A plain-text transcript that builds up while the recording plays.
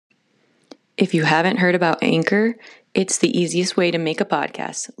If you haven't heard about Anchor, it's the easiest way to make a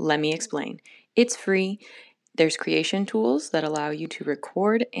podcast. Let me explain. It's free. There's creation tools that allow you to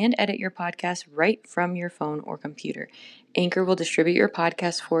record and edit your podcast right from your phone or computer. Anchor will distribute your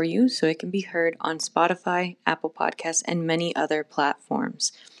podcast for you so it can be heard on Spotify, Apple Podcasts, and many other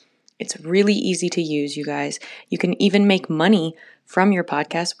platforms. It's really easy to use, you guys. You can even make money from your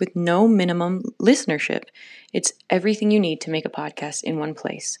podcast with no minimum listenership. It's everything you need to make a podcast in one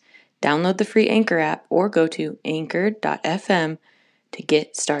place. Download the free Anchor app or go to anchor.fm to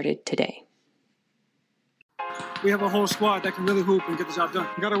get started today. We have a whole squad that can really hoop and get the job done.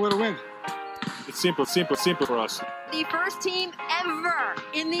 You gotta win a win. It's simple for us. The first team ever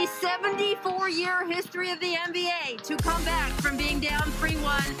in the 74-year history of the NBA to come back from being down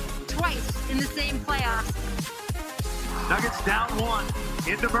 3-1 twice in the same playoffs. Nuggets down one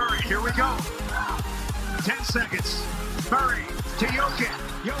into Murray. Here we go. 10 seconds. Murray to Jokic.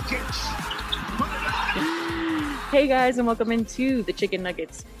 Jokic. Put it up. Hey guys, and welcome into the Chicken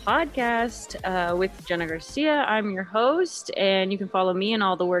Nuggets podcast with Jenna Garcia. I'm your host, and you can follow me and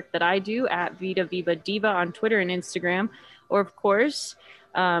all the work that I do at Vida Viva Diva on Twitter and Instagram. Or, of course,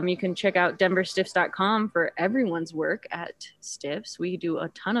 you can check out denverstiffs.com for everyone's work at Stiffs. We do a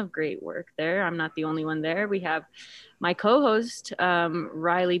ton of great work there. I'm not the only one there. We have my co-host,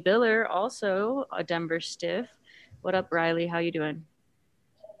 Riley Biller, also a Denver Stiff. What up, Riley? How you doing?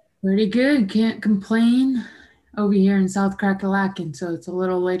 Pretty good. Can't complain. Over here in South Crackalacken, so it's a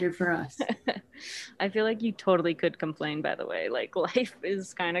little later for us. I feel like you totally could complain, by the way. Like, life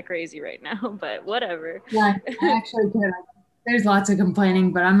is kind of crazy right now, but whatever. Yeah, I actually could. There's lots of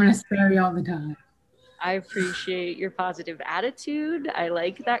complaining, but I'm going to spare you all the time. I appreciate your positive attitude. I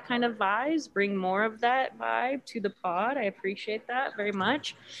like that kind of vibes. Bring more of that vibe to the pod. I appreciate that very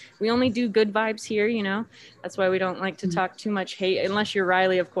much. We only do good vibes here, you know. That's why we don't like to talk too much hate, unless you're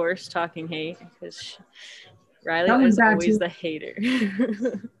Riley, of course, talking hate, because Riley is always the hater.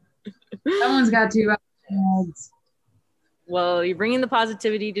 Someone's got to. Well, you're bringing the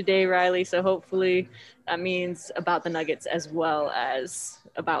positivity today, Riley, so hopefully that means about the Nuggets as well as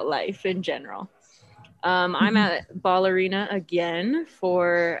about life in general. I'm at Ball Arena again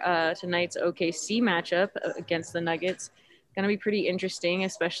for tonight's OKC matchup against the Nuggets. Going to be pretty interesting,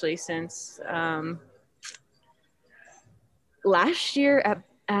 especially since last year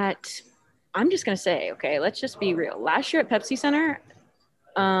at I'm just going to say, okay, let's just be real. Last year at Pepsi Center,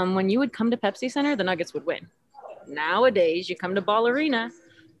 when you would come to Pepsi Center, the Nuggets would win. Nowadays, you come to Ball Arena,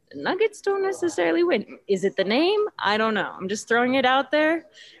 the Nuggets don't necessarily win. Is it the name? I don't know. I'm just throwing it out there.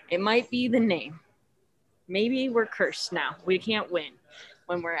 It might be the name. Maybe we're cursed now. We can't win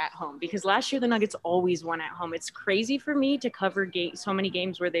when we're at home because last year the Nuggets always won at home. It's crazy for me to cover so many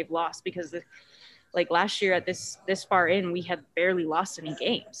games where they've lost because like last year at this far in, we had barely lost any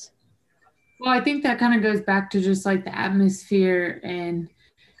games. Well, I think that kind of goes back to just like the atmosphere and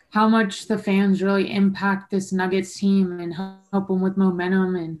how much the fans really impact this Nuggets team and help them with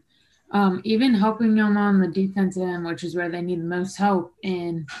momentum and even helping them on the defensive end, which is where they need the most help.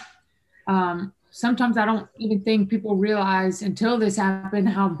 And sometimes I don't even think people realize until this happened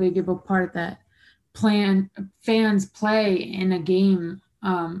how big of a part that fans play in a game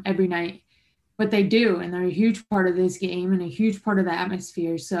every night. But they do, and they're a huge part of this game and a huge part of the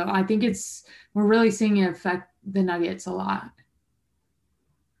atmosphere. So I think we're really seeing it affect the Nuggets a lot.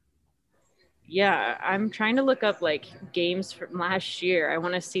 Yeah, I'm trying to look up like games from last year. I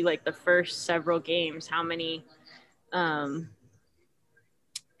want to see like the first several games. How many times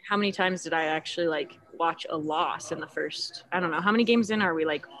did I actually like watch a loss in the first? I don't know. How many games in are we?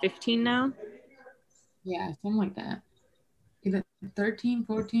 Like 15 now? Yeah, something like that. Either 13,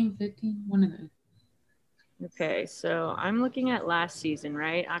 14, 15, one of those. Okay, so I'm looking at last season,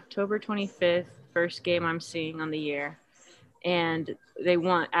 right? October 25th, first game I'm seeing on the year. And they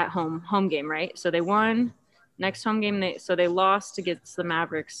won at home game, right? So they won. Next home game, they lost against the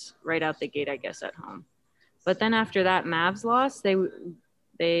Mavericks right out the gate, I guess, at home. But then after that Mavs loss,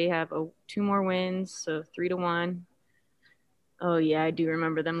 they have 2 more wins, so 3-1. Oh, yeah, I do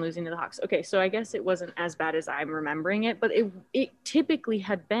remember them losing to the Hawks. Okay, so I guess it wasn't as bad as I'm remembering it, but it typically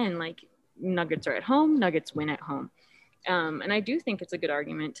had been like Nuggets are at home, Nuggets win at home. And I do think it's a good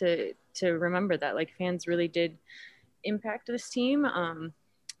argument to remember that, like, fans really did impact this team. I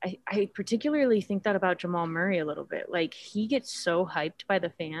particularly think that about Jamal Murray a little bit. Like, he gets so hyped by the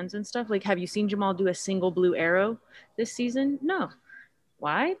fans and stuff. Like, have you seen Jamal do a single blue arrow this season? No.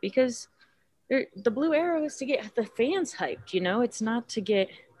 Why? Because the blue arrow is to get the fans hyped, you know? It's not to get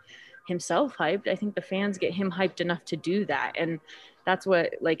himself hyped. I think the fans get him hyped enough to do that. And that's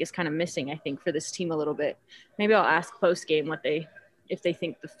what, like, is kind of missing, I think, for this team a little bit. Maybe I'll ask post-game if they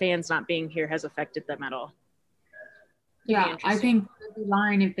think the fans not being here has affected them at all. Yeah, I think they'd be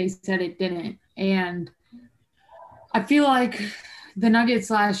lying if they said it didn't. And I feel like the Nuggets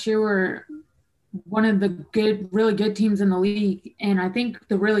last year were one of the really good teams in the league. And I think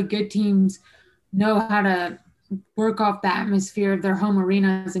the really good teams know how to work off the atmosphere of their home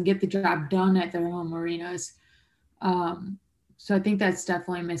arenas and get the job done at their home arenas. So I think that's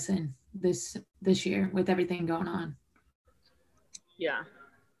definitely missing this year with everything going on.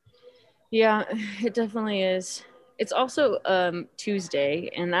 Yeah, it definitely is. It's also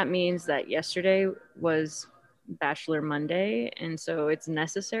Tuesday, and that means that yesterday was Bachelor Monday, and so it's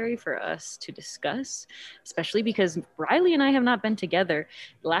necessary for us to discuss, especially because Riley and I have not been together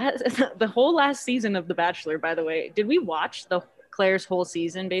the whole last season of The Bachelor. By the way, did we watch Claire's whole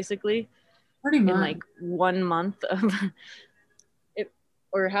season basically? Pretty much. In like 1 month of it,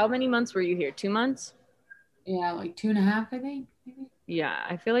 or how many months were you here? 2 months? Yeah, like 2.5, I think. Maybe. Yeah,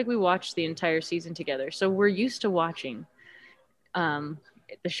 I feel like we watched the entire season together, so we're used to watching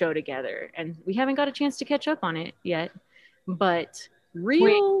the show together, and we haven't got a chance to catch up on it yet. But Wait,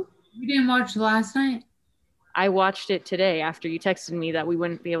 you didn't watch last night? I watched it today after you texted me that we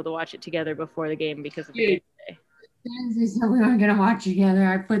wouldn't be able to watch it together before the game because of the game today. They said we weren't gonna watch together.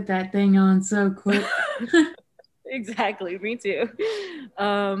 I put that thing on so quick. Exactly, me too.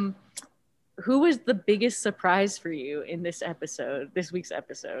 Who was the biggest surprise for you in this week's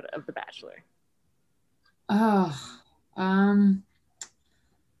episode of The Bachelor?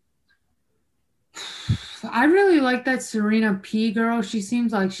 I really like that Serena P girl. She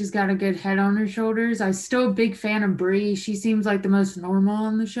seems like she's got a good head on her shoulders. I'm still a big fan of Bree. She seems like the most normal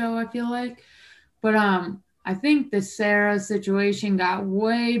on the show, I feel like. But I think the Sarah situation got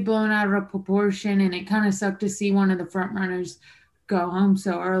way blown out of proportion, and it kind of sucked to see one of the front runners go home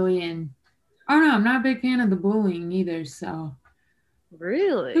so early. And I don't know, I'm not a big fan of the bullying either. So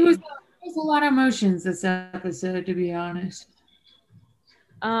really, it was a lot of emotions this episode, to be honest.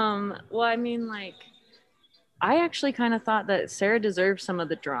 Well, I mean, like, I actually kind of thought that Sarah deserved some of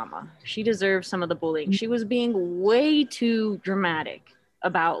the drama. She deserved some of the bullying. She was being way too dramatic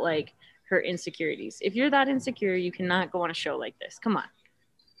about, like, her insecurities. If you're that insecure, you cannot go on a show like this. Come on.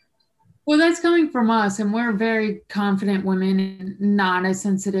 Well, that's coming from us, and we're very confident women and not as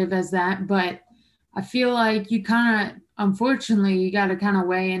sensitive as that. But I feel like you kind of, unfortunately, you got to kind of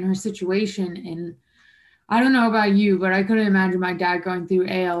weigh in her situation. And I don't know about you, but I couldn't imagine my dad going through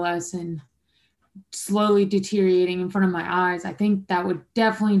ALS and slowly deteriorating in front of my eyes. I think that would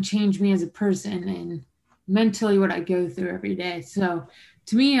definitely change me as a person and mentally what I go through every day. So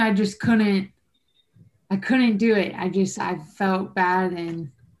to me, I couldn't do it. I felt bad,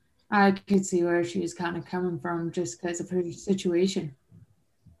 and I could see where she was kind of coming from just because of her situation.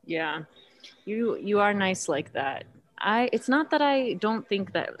 Yeah, you are nice like that. It's not that I don't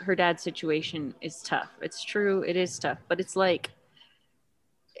think that her dad's situation is tough. It's true, it is tough, but it's like,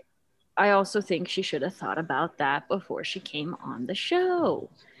 I also think she should have thought about that before she came on the show.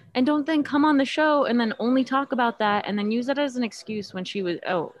 And don't then come on the show and then only talk about that and then use it as an excuse when she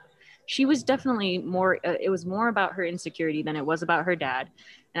was definitely more, it was more about her insecurity than it was about her dad.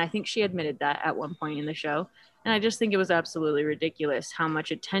 And I think she admitted that at one point in the show. And I just think it was absolutely ridiculous how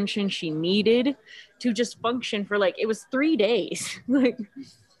much attention she needed to just function for, like, it was 3 days, like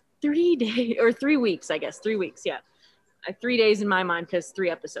 3 days or 3 weeks, I guess, 3 weeks. Yeah. 3 days in my mind because 3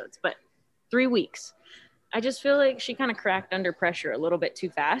 episodes, but 3 weeks. I just feel like she kind of cracked under pressure a little bit too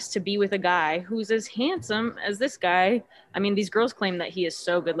fast to be with a guy who's as handsome as this guy. I mean, these girls claim that he is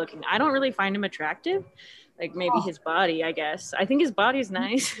so good looking. I don't really find him attractive. Like, maybe his body, I guess. I think his body's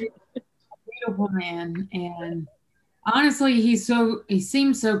nice. Beautiful man. And honestly, he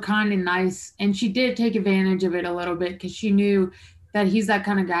seems so kind and nice. And she did take advantage of it a little bit because she knew that he's that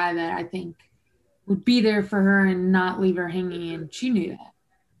kind of guy that I think would be there for her and not leave her hanging. And she knew that.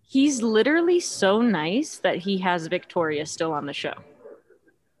 He's literally so nice that he has Victoria still on the show.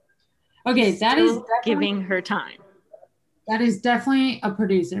 Okay, that is giving her time. That is definitely a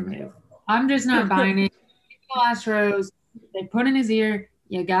producer move. I'm just not buying it. Last rose, they put in his ear,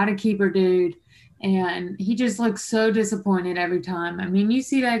 you gotta keep her, dude. And he just looks so disappointed every time. I mean, you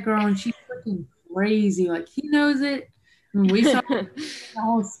see that girl and she's freaking crazy. Like, he knows it. And we saw the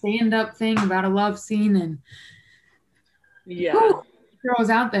whole stand-up thing about a love scene, and yeah. Whew, girl's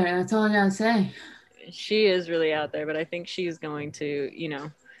out there. That's all I gotta say. She is really out there, but I think she's going to,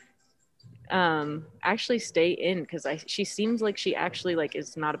 actually stay in because she seems like she actually, like,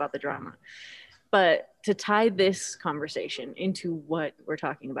 is not about the drama. But to tie this conversation into what we're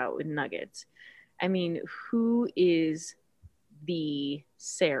talking about with Nuggets, I mean, who is the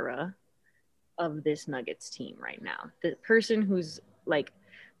Sarah of this Nuggets team right now? The person who's like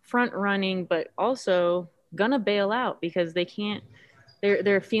front running, but also gonna bail out because they can't,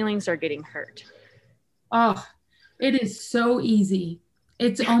 their feelings are getting hurt. Oh, it is so easy.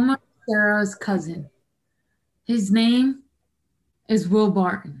 It's almost Sarah's cousin. His name is Will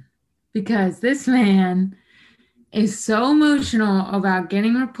Barton, because this man is so emotional about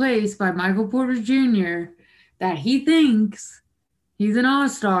getting replaced by Michael Porter Jr. that he thinks he's an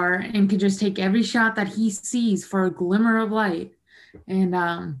all-star and can just take every shot that he sees for a glimmer of light. And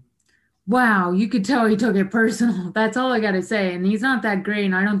wow, you could tell he took it personal. That's all I got to say. And he's not that great,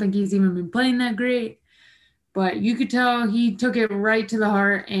 and I don't think he's even been playing that great. But you could tell he took it right to the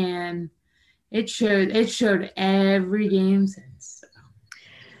heart, and it showed every game since.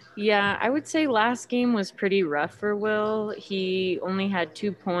 Yeah, I would say last game was pretty rough for Will. He only had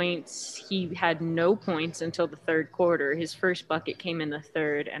 2 points. He had no points until the third quarter. His first bucket came in the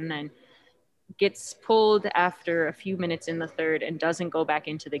third, and then gets pulled after a few minutes in the third and doesn't go back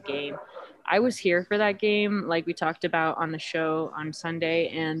into the game. I was here for that game, like we talked about on the show on Sunday,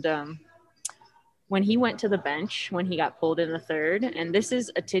 and when he went to the bench, when he got pulled in the third, and this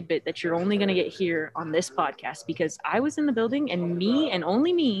is a tidbit that you're only going to get here on this podcast because I was in the building and me and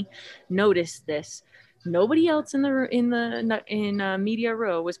only me noticed this. Nobody else in media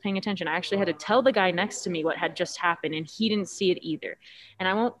row was paying attention. I actually had to tell the guy next to me what had just happened, and he didn't see it either. And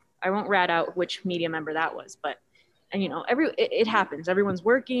I won't rat out which media member that was, but and it happens. Everyone's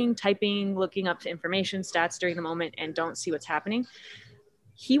working, typing, looking up information, stats during the moment, and don't see what's happening.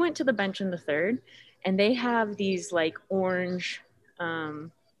 He went to the bench in the third, and they have these like orange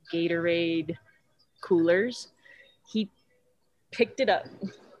Gatorade coolers. He picked it up,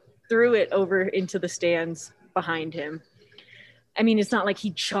 threw it over into the stands behind him. I mean, it's not like he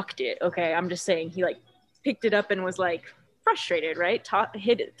chucked it, okay? I'm just saying he like picked it up and was like frustrated, right?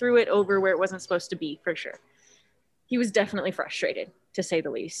 Threw it over where it wasn't supposed to be, for sure. He was definitely frustrated, to say the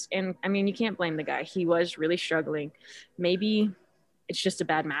least. And I mean, you can't blame the guy. He was really struggling. Maybe it's just a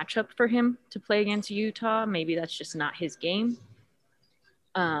bad matchup for him to play against Utah. Maybe that's just not his game.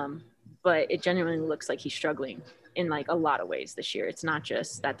 But it genuinely looks like he's struggling in like a lot of ways this year. It's not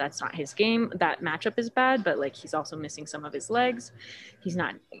just that that's not his game. That matchup is bad, but like he's also missing some of his legs. He's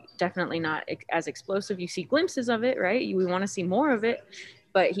definitely not as explosive. You see glimpses of it, right? We want to see more of it,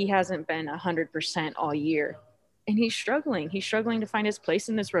 but he hasn't been 100% all year. And he's struggling. He's struggling to find his place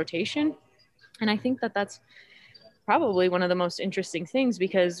in this rotation. And I think that that's probably one of the most interesting things,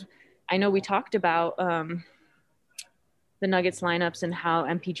 because I know we talked about the Nuggets lineups and how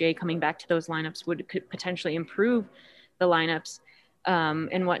MPJ coming back to those lineups could potentially improve the lineups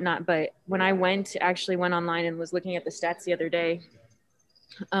and whatnot. But when I went online and was looking at the stats the other day,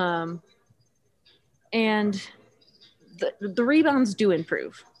 and the rebounds do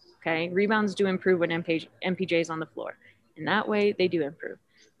improve. Okay, rebounds do improve when MPJ is on the floor, and that way they do improve.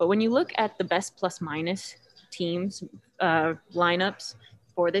 But when you look at the best plus minus teams lineups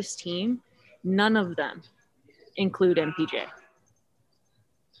for this team, none of them include MPJ.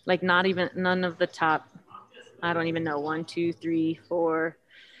 Like none of the top, I don't even know, 1, 2, 3, 4,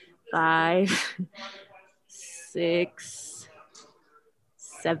 5, 6,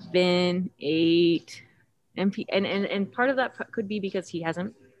 7, 8 and part of that could be because he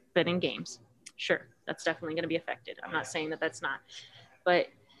hasn't been in games. Sure, that's definitely going to be affected. I'm not saying that that's not, but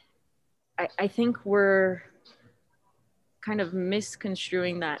I think we're kind of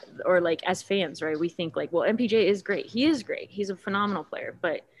misconstruing that, or like as fans, right? We think like, well, MPJ is great. He is great. He's a phenomenal player,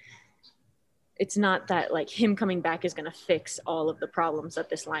 but it's not that like him coming back is going to fix all of the problems that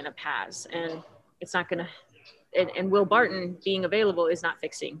this lineup has. And it's not going to, and Will Barton being available is not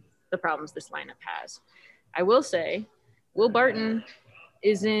fixing the problems this lineup has. I will say Will Barton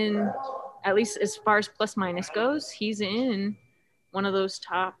is in, at least as far as plus minus goes, he's in one of those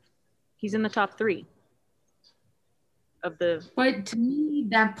he's in the top 3 of the. But to me,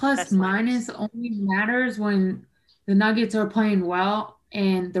 that plus minus only matters when the Nuggets are playing well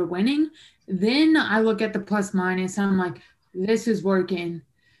and they're winning. Then I look at the plus minus and I'm like, this is working.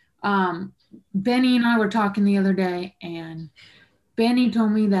 Benny and I were talking the other day, and Benny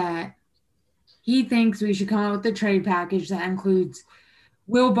told me that he thinks we should come up with a trade package that includes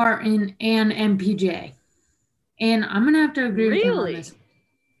Will Barton and MPJ. And I'm going to have to agree with him on this.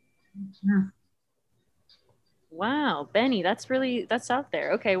 Yeah. Wow, Benny, that's out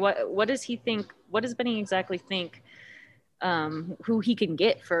there. Okay, what does he think? What does Benny exactly think who he can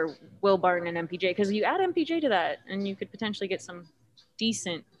get for Will Barton and MPJ? Because you add MPJ to that, and you could potentially get some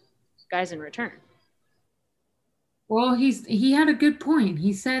decent guys in return. Well, he had a good point.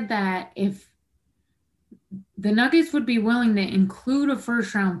 He said that if the Nuggets would be willing to include a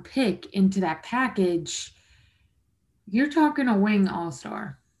first-round pick into that package, You're talking a wing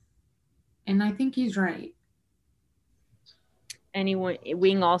all-star. And I think he's right. Any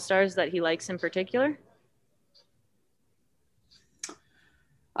wing all-stars that he likes in particular?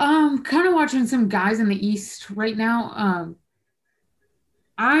 Kind of watching some guys in the East right now.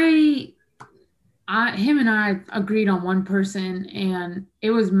 Him and I agreed on one person, and it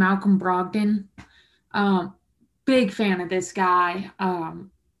was Malcolm Brogdon. Big fan of this guy.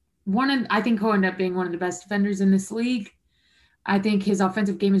 I think he'll end up being one of the best defenders in this league. I think his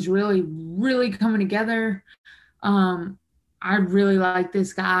offensive game is really, really coming together. I really like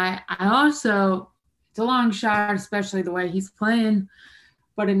this guy. It's a long shot, especially the way he's playing.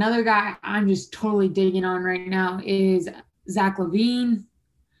 But another guy I'm just totally digging on right now is Zach LaVine.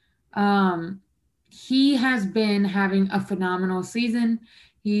 He has been having a phenomenal season.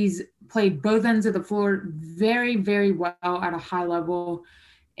 He's played both ends of the floor very, very well at a high level.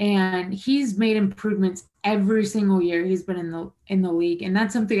 And he's made improvements every single year he's been in the league. And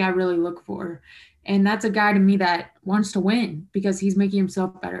that's something I really look for. And that's a guy to me that wants to win because he's making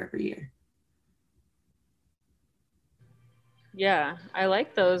himself better every year. Yeah, I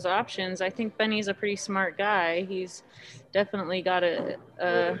like those options. I think Benny's a pretty smart guy. He's definitely got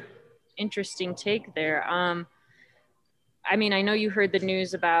a interesting take there. I mean, I know you heard the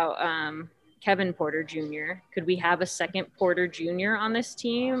news about Kevin Porter Jr. Could we have a second Porter Jr. on this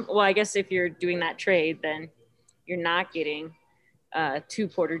team? Well, I guess if you're doing that trade, then you're not getting two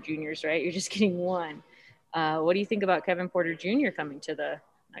Porter Jr.'s, right? You're just getting one. What do you think about Kevin Porter Jr. coming to the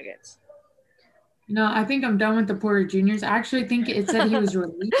Nuggets? No, I think I'm done with the Porter Juniors. I actually think it said he was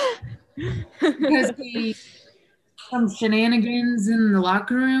released because he some shenanigans in the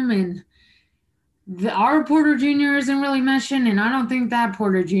locker room, and our Porter Jr. isn't really meshing, and I don't think that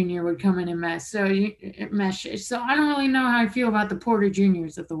Porter Jr. would come in and mesh. So I don't really know how I feel about the Porter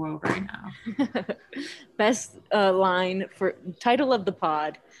Juniors of the world right now. Best line for title of the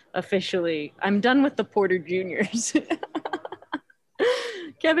pod officially. I'm done with the Porter Juniors.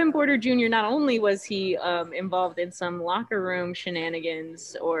 Kevin Porter Jr., not only was he involved in some locker room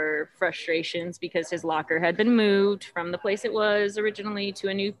shenanigans or frustrations because his locker had been moved from the place it was originally to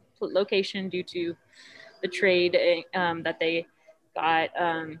a new location due to the trade that they got.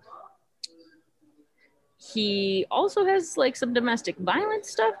 He also has like some domestic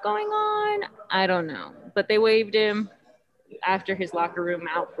violence stuff going on. I don't know, but they waived him after his locker room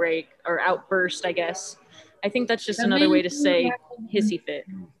outbreak or outburst, I guess. I think that's just another way to say hissy fit.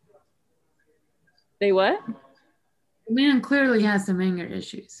 They what? The man clearly has some anger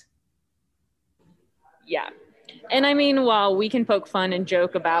issues. Yeah. And I mean, while we can poke fun and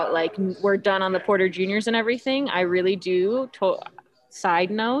joke about like we're done on the Porter Juniors and everything, I really do.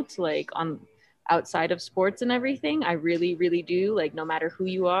 Side note, like on outside of sports and everything, I really, really do. Like no matter who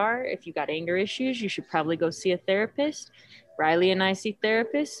you are, if you got anger issues, you should probably go see a therapist. Riley and I see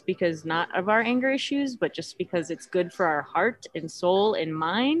therapists because not of our anger issues, but just because it's good for our heart and soul and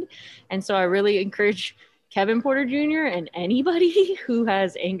mind. And so I really encourage Kevin Porter Jr. and anybody who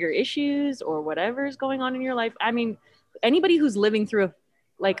has anger issues or whatever is going on in your life. I mean, anybody who's living through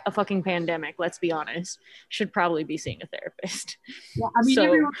a fucking pandemic, let's be honest, should probably be seeing a therapist. Yeah, I mean,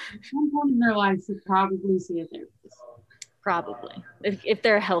 everyone at some point in their life should probably see a therapist. Probably. If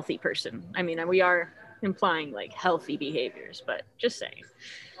they're a healthy person. I mean, we are implying like healthy behaviors, but just saying.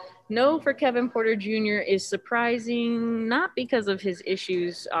 No for Kevin Porter Jr. is surprising, not because of his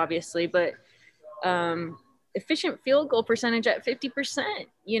issues, obviously, but efficient field goal percentage at 50%,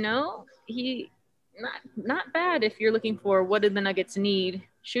 you know, he not bad if you're looking for what did the Nuggets need,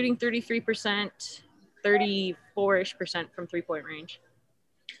 shooting 33%, 34-ish% from 3-point range.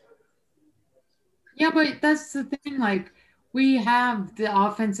 Yeah, but that's the thing, like we have the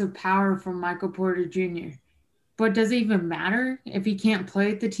offensive power from Michael Porter Jr., but does it even matter if he can't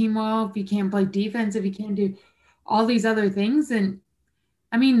play the team well, if he can't play defense, if he can't do all these other things? And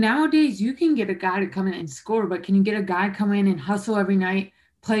I mean, nowadays you can get a guy to come in and score, but can you get a guy come in and hustle every night,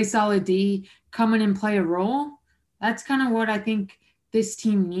 play solid D, come in and play a role? That's kind of what I think this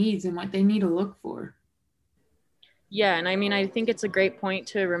team needs and what they need to look for. Yeah, and I mean, I think it's a great point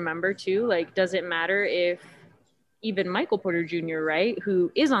to remember too. Like, does it matter if even Michael Porter Jr., right,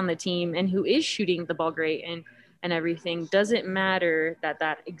 who is on the team and who is shooting the ball great and everything, does it matter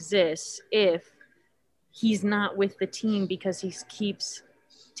that exists if he's not with the team because he keeps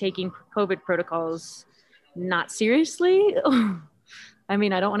taking COVID protocols not seriously? I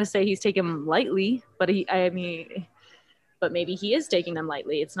mean, I don't want to say he's taking them lightly, but but maybe he is taking them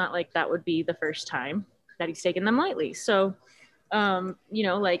lightly. It's not like that would be the first time that he's taken them lightly. So, you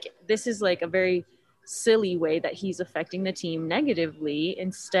know, like this is like a very silly way that he's affecting the team negatively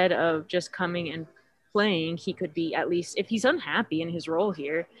instead of just coming and playing, he could be, at least if he's unhappy in his role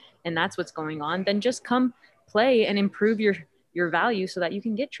here and that's what's going on, then just come play and improve your value so that you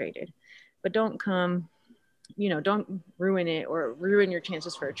can get traded. But don't come, don't ruin it or ruin your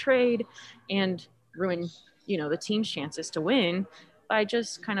chances for a trade and ruin, the team's chances to win by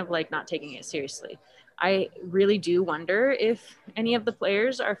just kind of like not taking it seriously. I really do wonder if any of the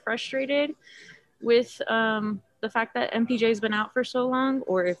players are frustrated with the fact that MPJ has been out for so long,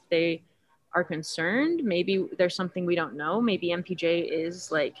 or if they are concerned. Maybe there's something we don't know. Maybe MPJ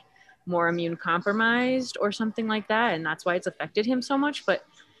is like more immune compromised or something like that, and that's why it's affected him so much. But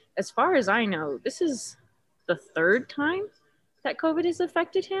as far as I know, this is the third time that COVID has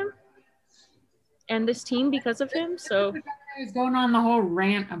affected him and this team because of him. So he's going on the whole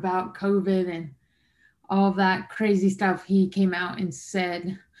rant about COVID and all that crazy stuff he came out and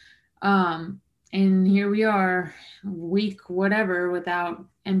said. And here we are, week whatever, without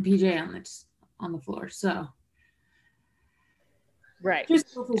MPJ on the floor. So, right, just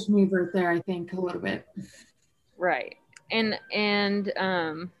selfish move right there, I think, a little bit. Right, and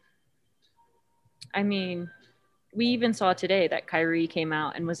I mean, we even saw today that Kyrie came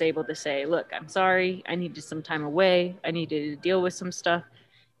out and was able to say, "Look, I'm sorry. I needed some time away. I needed to deal with some stuff."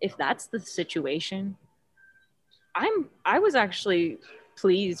 If that's the situation, I was actually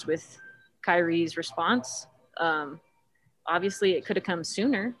pleased with Kyrie's response. Obviously it could have come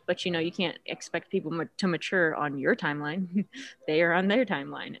sooner, but you can't expect people to mature on your timeline. They are on their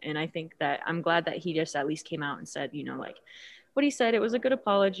timeline. And I think that I'm glad that he just at least came out and said, like what he said, it was a good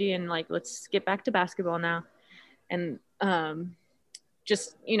apology, and like, let's get back to basketball now. And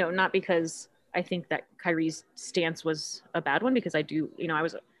just, not because I think that Kyrie's stance was a bad one, because I do, I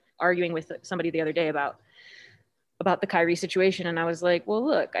was arguing with somebody the other day about the Kyrie situation. And I was like, well,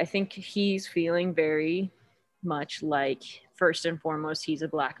 look, I think he's feeling very much like, first and foremost, he's a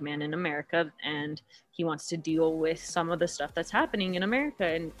Black man in America, and he wants to deal with some of the stuff that's happening in America.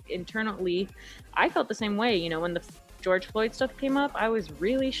 And internally, I felt the same way. When the George Floyd stuff came up, I was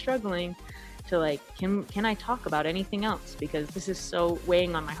really struggling to like, can I talk about anything else? Because this is so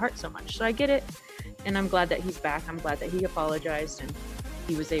weighing on my heart so much. So I get it. And I'm glad that he's back. I'm glad that he apologized and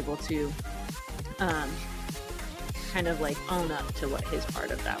he was able to, kind of like own up to what his part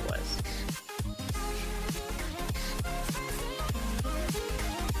of that was.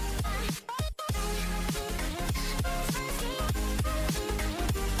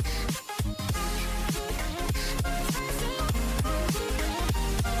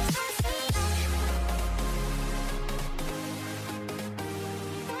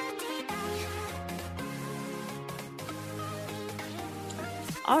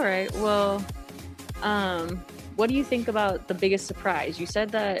 All right, well, what do you think about the biggest surprise? You said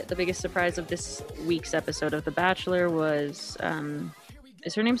that the biggest surprise of this week's episode of The Bachelor was,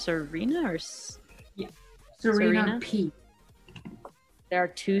 is her name Serena or? Yeah, Serena P. There are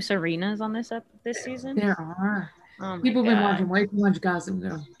two Serenas on this season? There are. Oh People have been watching way too much Gossip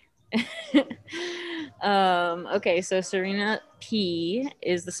Girl. Okay, so Serena P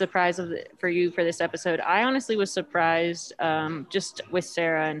is the surprise for you for this episode. I honestly was surprised just with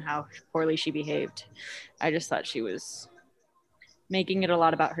Sarah and how poorly she behaved. I just thought she was making it a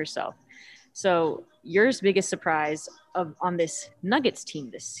lot about herself. So yours biggest surprise on this Nuggets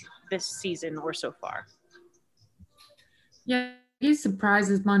team this season or so far? Yeah, biggest surprise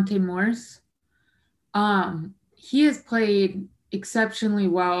is Monte Morris. He has played exceptionally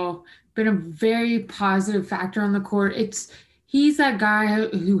well, been a very positive factor on the court. He's that guy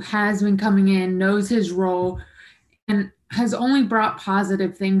who has been coming in, knows his role, and has only brought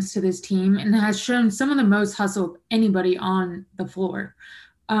positive things to this team and has shown some of the most hustle of anybody on the floor.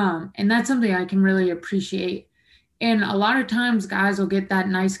 And that's something I can really appreciate. And a lot of times guys will get that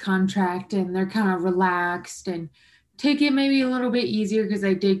nice contract and they're kind of relaxed and take it maybe a little bit easier because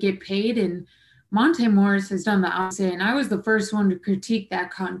they did get paid. And Monte Morris has done the opposite. And I was the first one to critique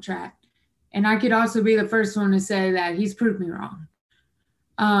that contract. And I could also be the first one to say that he's proved me wrong.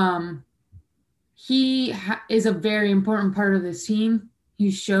 He is a very important part of this team.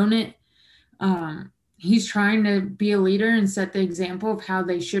 He's shown it. He's trying to be a leader and set the example of how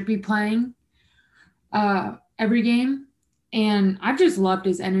they should be playing every game. And I've just loved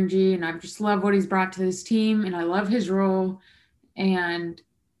his energy, and I've just loved what he's brought to this team, and I love his role. And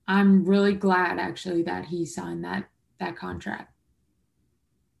I'm really glad, actually, that he signed that contract.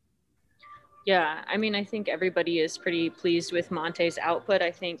 Yeah, I mean, I think everybody is pretty pleased with Monte's output. I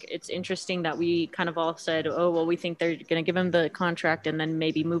think it's interesting that we kind of all said, oh, well, we think they're going to give him the contract and then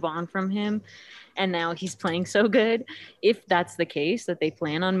maybe move on from him. And now he's playing so good. If that's the case, that they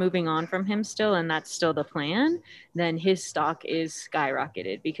plan on moving on from him still, and that's still the plan, then his stock is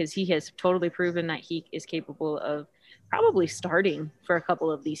skyrocketed because he has totally proven that he is capable of probably starting for a couple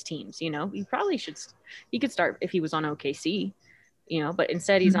of these teams. He could start if he was on OKC. But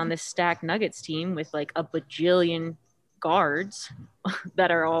instead he's on this stacked Nuggets team with like a bajillion guards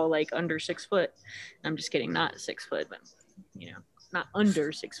that are all like under 6 foot. I'm just kidding, not 6 foot, but not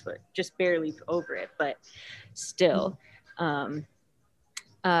under 6 foot, just barely over it. But still,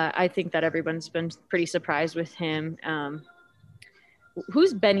 I think that everyone's been pretty surprised with him.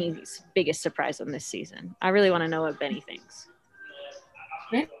 Who's Benny's biggest surprise on this season? I really want to know what Benny thinks.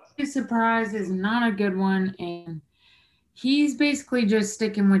 Benny's surprise is not a good one, and he's basically just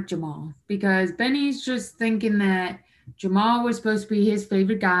sticking with Jamal because Benny's just thinking that Jamal was supposed to be his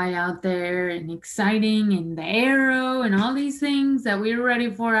favorite guy out there and exciting and the arrow and all these things that we were ready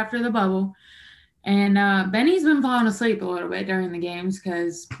for after the bubble. And Benny's been falling asleep a little bit during the games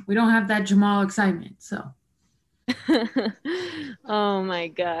because we don't have that Jamal excitement. So, oh my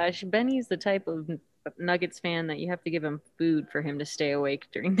gosh, Benny's the type of Nuggets fan that you have to give him food for him to stay awake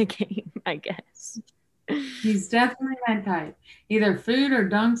during the game, I guess. He's definitely that type. Either food or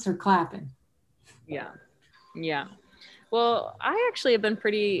dunks or clapping. Yeah. Well, I actually have been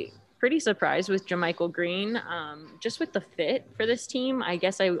pretty surprised with JaMychal Green, just with the fit for this team. I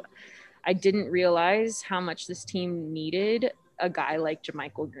guess I didn't realize how much this team needed a guy like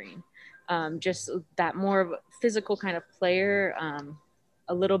JaMychal Green. Just that more of a physical kind of player,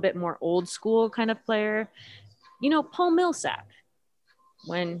 a little bit more old school kind of player. Paul Millsap.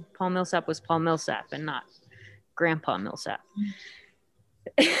 When Paul Millsap was Paul Millsap and not Grandpa Millsap.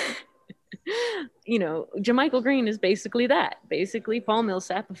 JaMychal Green is basically Paul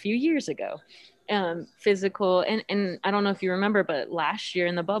Millsap a few years ago. Physical. And I don't know if you remember, but last year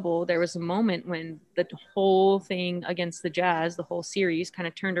in the bubble, there was a moment when the whole thing against the Jazz, the whole series kind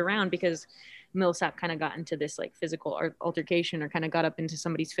of turned around because Millsap kind of got into this like physical altercation or kind of got up into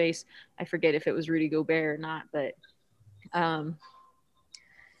somebody's face. I forget if it was Rudy Gobert or not, but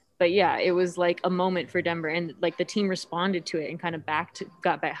yeah, it was like a moment for Denver, and like the team responded to it and kind of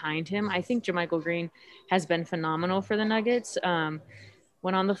got behind him. I think JaMychal Green has been phenomenal for the Nuggets. When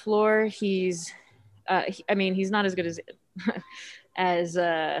on the floor, he's not as good as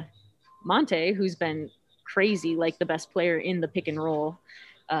Monte, who's been crazy, like the best player in the pick and roll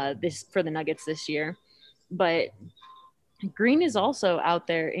for the Nuggets this year. But Green is also out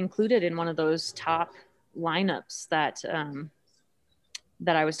there included in one of those top lineups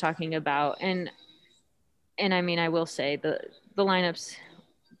that I was talking about. And I mean, I will say the lineups,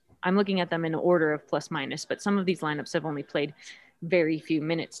 I'm looking at them in order of plus minus, but some of these lineups have only played very few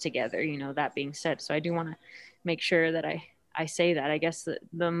minutes together, that being said. So I do want to make sure that I say that. I guess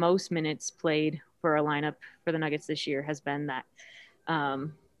the most minutes played for a lineup for the Nuggets this year has been that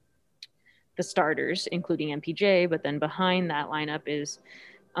the starters, including MPJ, but then behind that lineup is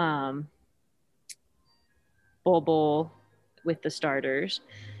Bol with the starters,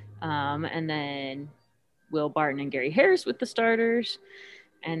 and then Will Barton and Gary Harris with the starters,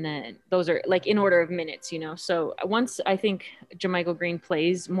 and then those are like in order of minutes, So once I think JaMychal Green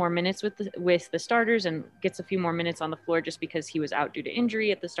plays more minutes with the starters and gets a few more minutes on the floor just because he was out due to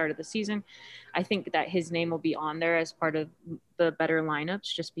injury at the start of the season, I think that his name will be on there as part of the better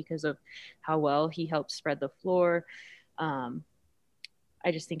lineups just because of how well he helps spread the floor.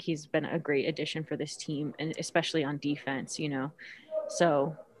 I just think he's been a great addition for this team, and especially on defense,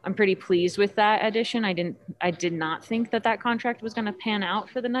 So I'm pretty pleased with that addition. I did not think that contract was going to pan out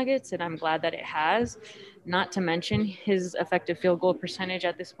for the Nuggets, and I'm glad that it has. Not to mention his effective field goal percentage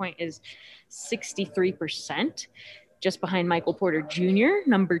at this point is 63%, just behind Michael Porter Jr.,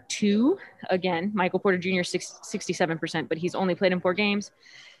 number 2. Again, Michael Porter Jr. 67%, but he's only played in 4 games,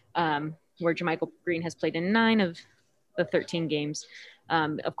 where JaMychal Green has played in 9 of the 13 games.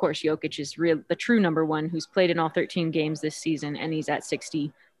 Of course, Jokic is the true number 1 who's played in all 13 games this season, and he's at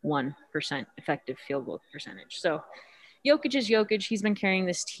 61% effective field goal percentage. So Jokic is Jokic. He's been carrying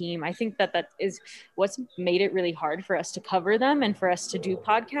this team. I think that is what's made it really hard for us to cover them and for us to do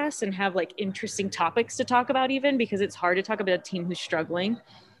podcasts and have like interesting topics to talk about, even because it's hard to talk about a team who's struggling,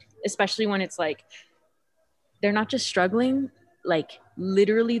 especially when it's like they're not just struggling, like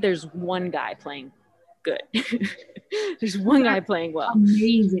literally there's one guy playing good. There's one guy playing well.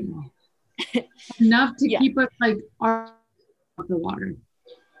 Amazing. Enough to keep us like off the water.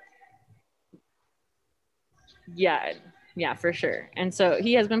 Yeah. Yeah, for sure. And so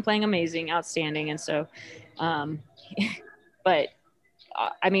he has been playing amazing, outstanding. And so, but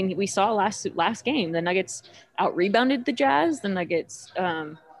I mean, we saw last game, the Nuggets out-rebounded the Jazz. The Nuggets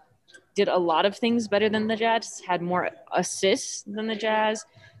did a lot of things better than the Jazz, had more assists than the Jazz.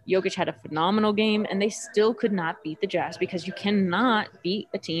 Jokic had a phenomenal game, and they still could not beat the Jazz because you cannot beat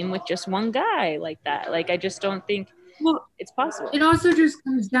a team with just one guy like that. Like, I just don't think it's possible. It also just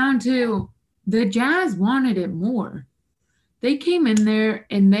comes down to the Jazz wanted it more. They came in there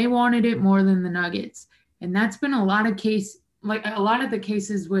and they wanted it more than the Nuggets. And that's been a lot of the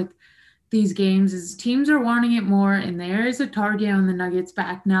cases with these games is teams are wanting it more, and there is a target on the Nuggets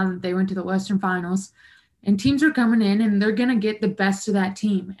back now that they went to the Western Finals. And teams are coming in and they're going to get the best of that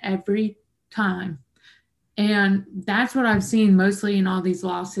team every time. And that's what I've seen mostly in all these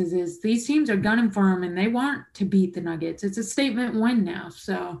losses is these teams are gunning for them and they want to beat the Nuggets. It's a statement win now.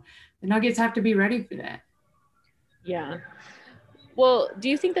 So the Nuggets have to be ready for that. Yeah. Well, do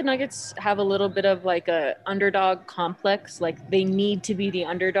you think the Nuggets have a little bit of like a underdog complex? Like they need to be the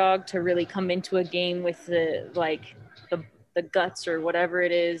underdog to really come into a game with the guts or whatever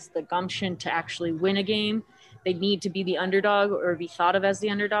it is, the gumption to actually win a game? They need to be the underdog or be thought of as the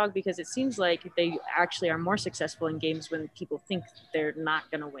underdog, because it seems like they actually are more successful in games when people think they're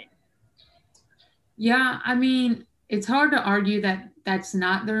not going to win. Yeah, I mean, it's hard to argue that that's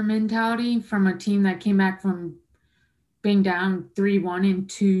not their mentality from a team that came back from being down 3-1 in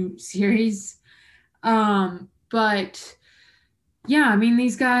 2 series. But yeah, I mean,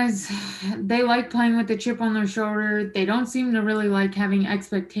 these guys, they like playing with the chip on their shoulder. They don't seem to really like having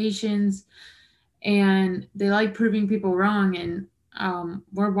expectations, and they like proving people wrong. And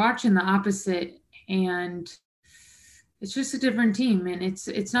we're watching the opposite, and it's just a different team, and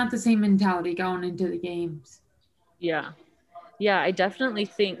it's not the same mentality going into the games. Yeah. I definitely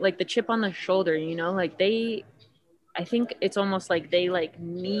think like the chip on the shoulder, like I think it's almost like they like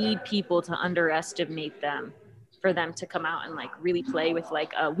need people to underestimate them for them to come out and like really play with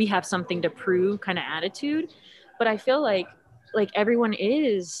like we have something to prove kind of attitude. But I feel like everyone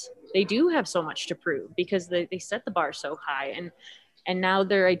they do have so much to prove because they set the bar so high, and now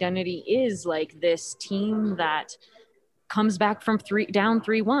their identity is like this team that comes back from down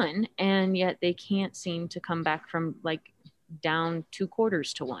 3-1, and yet they can't seem to come back from like down 2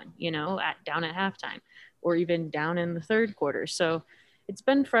 quarters to 1, down at halftime or even down in the third quarter. So it's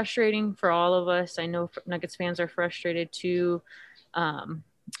been frustrating for all of us. I know Nuggets fans are frustrated too.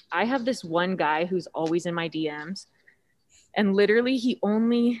 I have this one guy who's always in my DMs, and literally he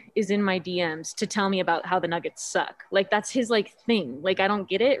only is in my DMs to tell me about how the Nuggets suck. Like that's his like thing. Like I don't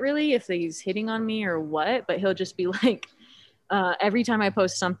get it really if he's hitting on me or what, but he'll just be like, every time I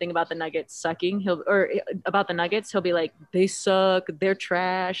post something about the Nuggets sucking, he'll be like, they suck, they're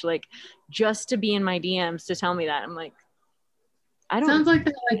trash, like just to be in my DMs to tell me that. I'm like, I don't. Sounds like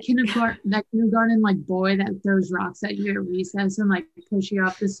that kindergarten like boy that throws rocks at you at recess and like push you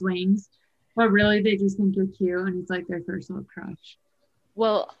off the swings, but really they just think you're cute and it's like their first little crush.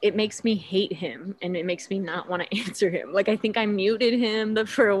 Well, it makes me hate him, and it makes me not want to answer him. Like, I think I muted him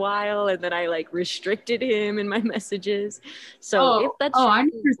for a while, and then I, like, restricted him in my messages. So if that's I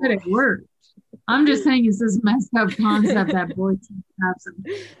never said it worked. I'm just saying it's this messed up concept that boys have some.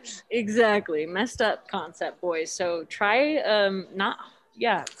 Exactly. Messed up concept, boys. So try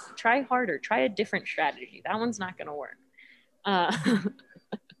try harder. Try a different strategy. That one's not going to work.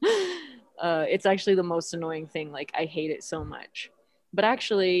 It's actually the most annoying thing. Like, I hate it so much. But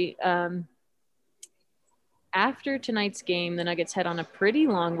actually, after tonight's game, the Nuggets head on a pretty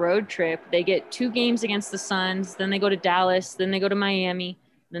long road trip. They get 2 games against the Suns, then they go to Dallas, then they go to Miami,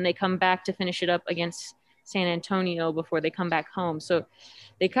 then they come back to finish it up against San Antonio before they come back home. So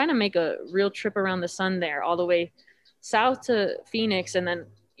they kind of make a real trip around the sun there, all the way south to Phoenix, and then,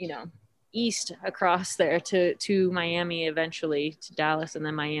 east across there to Miami, eventually to Dallas and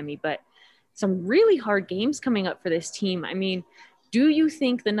then Miami. But some really hard games coming up for this team. I mean, do you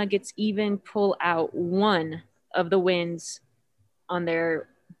think the Nuggets even pull out one of the wins on their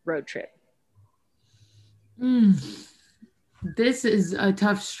road trip? This is a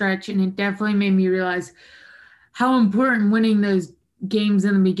tough stretch, and it definitely made me realize how important winning those games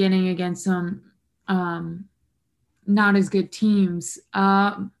in the beginning against some not as good teams.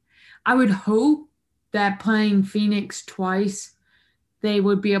 I would hope that playing Phoenix twice, they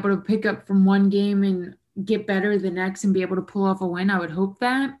would be able to pick up from one game and get better the next and be able to pull off a win. I would hope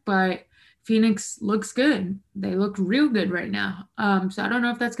that, but Phoenix looks good. They look real good right now. So I don't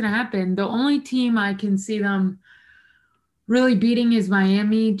know if that's going to happen. The only team I can see them really beating is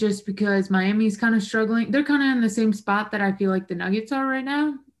Miami, just because Miami's kind of struggling. They're kind of in the same spot that I feel like the Nuggets are right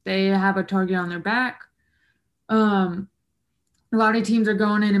now. They have a target on their back. a lot of teams are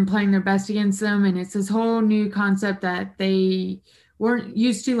going in and playing their best against them. And it's this whole new concept that they weren't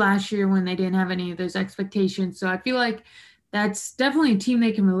used to last year when they didn't have any of those expectations. So I feel like that's definitely a team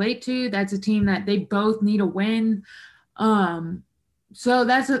they can relate to. That's a team that they both need a win. So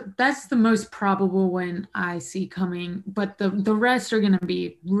that's the most probable win I see coming. But the rest are going to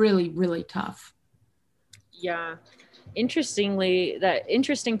be really, really tough. Yeah. Interesting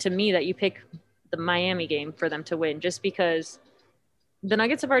to me that you pick the Miami game for them to win, just because the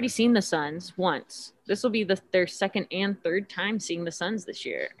Nuggets have already seen the Suns once. This will be their second and third time seeing the Suns this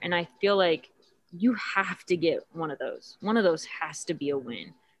year. And I feel like you have to get one of those. One of those has to be a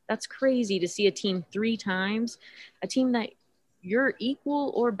win. That's crazy to see a team 3 times, a team that you're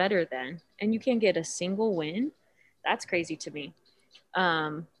equal or better than, and you can't get a single win. That's crazy to me.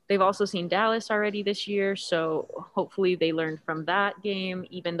 They've also seen Dallas already this year, so hopefully they learned from that game,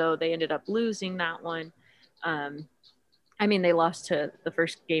 even though they ended up losing that one. They lost to the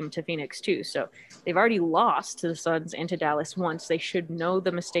first game to Phoenix too. So they've already lost to the Suns and to Dallas once. They should know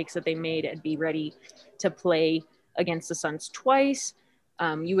the mistakes that they made and be ready to play against the Suns twice.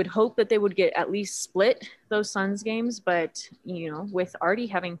 You would hope that they would get at least split those Suns games, but, with already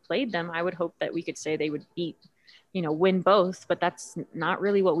having played them, I would hope that we could say they would win both, but that's not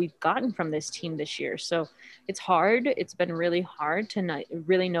really what we've gotten from this team this year. So it's hard. It's been really hard to not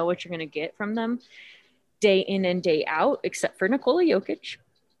really know what you're going to get from them day in and day out, except for Nikola Jokic,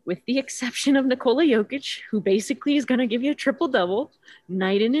 with the exception of Nikola Jokic, who basically is going to give you a triple-double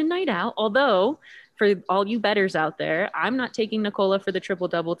night in and night out. Although, for all you bettors out there, I'm not taking Nikola for the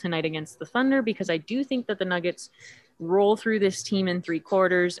triple-double tonight against the Thunder, because I do think that the Nuggets roll through this team in 3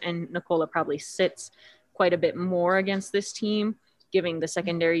 quarters, and Nikola probably sits quite a bit more against this team, giving the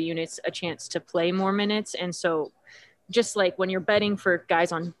secondary units a chance to play more minutes. And so just like when you're betting for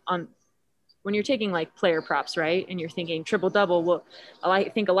guys on when you're taking like player props, right, and you're thinking triple double, well, I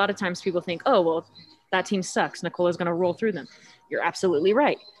think a lot of times people think, oh, well, that team sucks, Nikola's going to roll through them. You're absolutely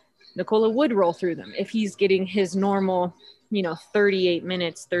right. Nikola would roll through them if he's getting his normal 38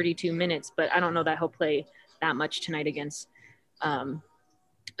 minutes, 32 minutes, but I don't know that he'll play that much tonight against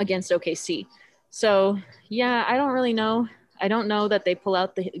OKC. So, yeah, I don't really know. I don't know that they pull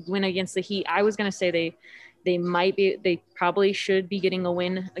out the win against the Heat. I was going to say they probably should be getting a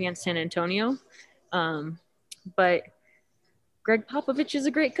win against San Antonio. But Greg Popovich is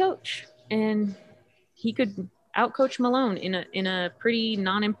a great coach, and he could outcoach Malone in a pretty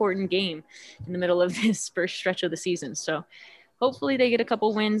non-important game in the middle of this first stretch of the season. So hopefully they get a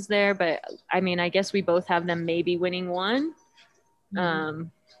couple wins there, but I guess we both have them maybe winning one.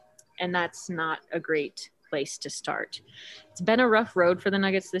 And that's not a great place to start. It's been a rough road for the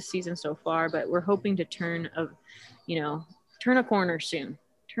Nuggets this season so far, but we're hoping to turn a corner soon.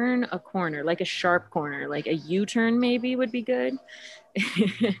 Turn a corner, like a sharp corner, like a U-turn maybe would be good.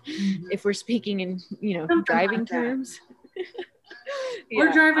 If we're speaking in, driving terms.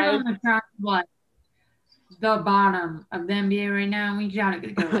 We're driving on the track, the bottom of the NBA right now. We gotta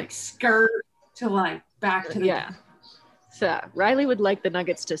go like skirt to back to the top. So Riley would like the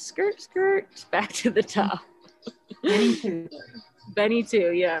Nuggets to skirt back to the top. Benny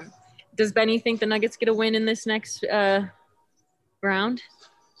too, yeah. Does Benny think the Nuggets get a win in this next round?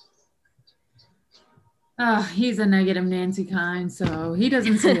 He's a negative Nancy kind, so he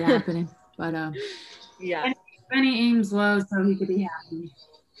doesn't see it happening. But yeah, Benny aims low so he could be happy.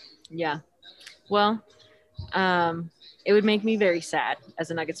 Yeah. Well, it would make me very sad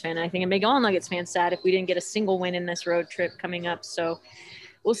as a Nuggets fan. And I think it'd make all Nuggets fans sad if we didn't get a single win in this road trip coming up. So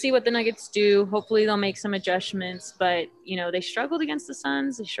we'll see what the Nuggets do. Hopefully they'll make some adjustments. But, they struggled against the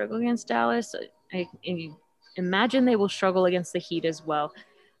Suns. They struggled against Dallas. I imagine they will struggle against the Heat as well.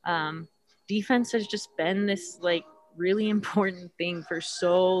 Defense has just been this, really important thing for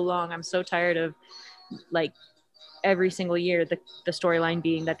so long. I'm so tired of, every single year, the storyline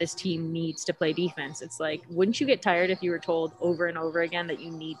being that this team needs to play defense. It's like, wouldn't you get tired if you were told over and over again that you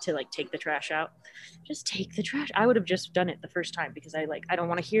need to take the trash out? Just take the trash. I would have just done it the first time because I don't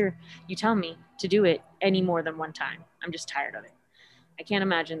want to hear you tell me to do it any more than one time. I'm just tired of it. I can't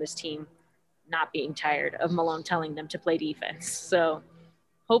imagine this team not being tired of Malone telling them to play defense. So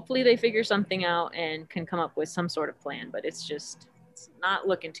hopefully they figure something out and can come up with some sort of plan, but it's not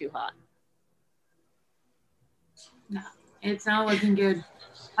looking too hot. No, it's not looking good.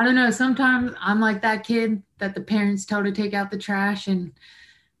 I don't know. Sometimes I'm like that kid that the parents tell to take out the trash. And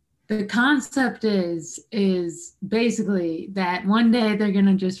the concept is basically that one day they're going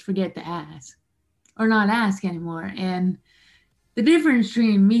to just forget to ask or not ask anymore. And the difference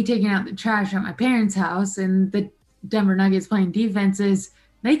between me taking out the trash at my parents' house and the Denver Nuggets playing defense is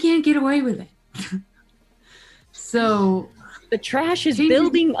they can't get away with it. So The trash is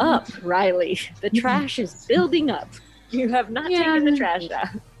building up, Riley. The trash is building up. You have not taken the trash out.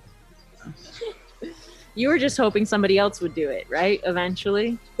 You were just hoping somebody else would do it, right?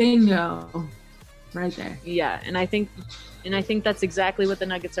 Eventually. Bingo. Right there. Yeah, and I think that's exactly what the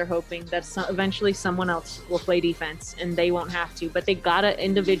Nuggets are hoping, that eventually someone else will play defense and they won't have to. But they gotta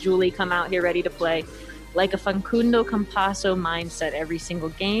individually come out here ready to play like a Facundo Campazzo mindset every single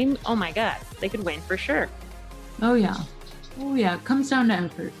game. Oh my God, they could win for sure. Oh yeah. It comes down to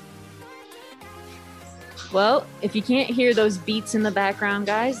effort. Well, if you can't hear those beats in the background,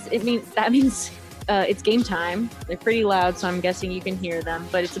 guys, that means it's game time. They're pretty loud, so I'm guessing you can hear them,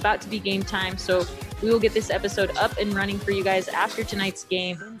 but it's about to be game time. So we will get this episode up and running for you guys after tonight's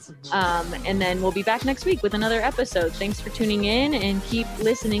game. And then we'll be back next week with another episode. Thanks for tuning in, and keep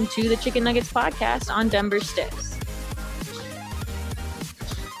listening to the Chicken Nuggets podcast on Denver Stiffs.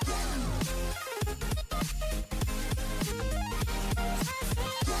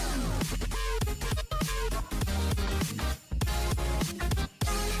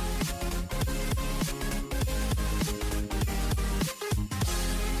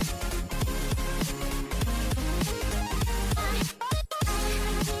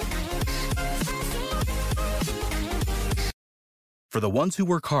 For the ones who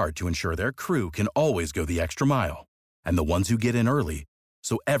work hard to ensure their crew can always go the extra mile, and the ones who get in early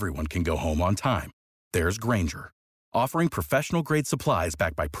so everyone can go home on time, there's Grainger, offering professional-grade supplies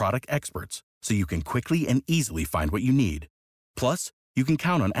backed by product experts so you can quickly and easily find what you need. Plus, you can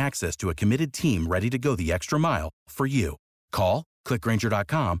count on access to a committed team ready to go the extra mile for you. Call, click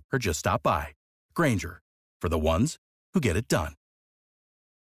Grainger.com, or just stop by. Grainger, for the ones who get it done.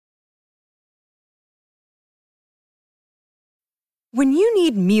 When you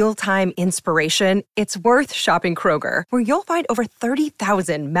need mealtime inspiration, it's worth shopping Kroger, where you'll find over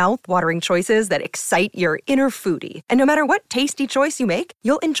 30,000 mouth-watering choices that excite your inner foodie. And no matter what tasty choice you make,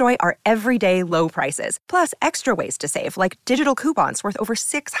 you'll enjoy our everyday low prices, plus extra ways to save, like digital coupons worth over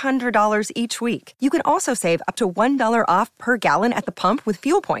 $600 each week. You can also save up to $1 off per gallon at the pump with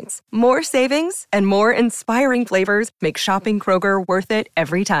fuel points. More savings and more inspiring flavors make shopping Kroger worth it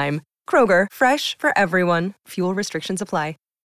every time. Kroger, fresh for everyone. Fuel restrictions apply.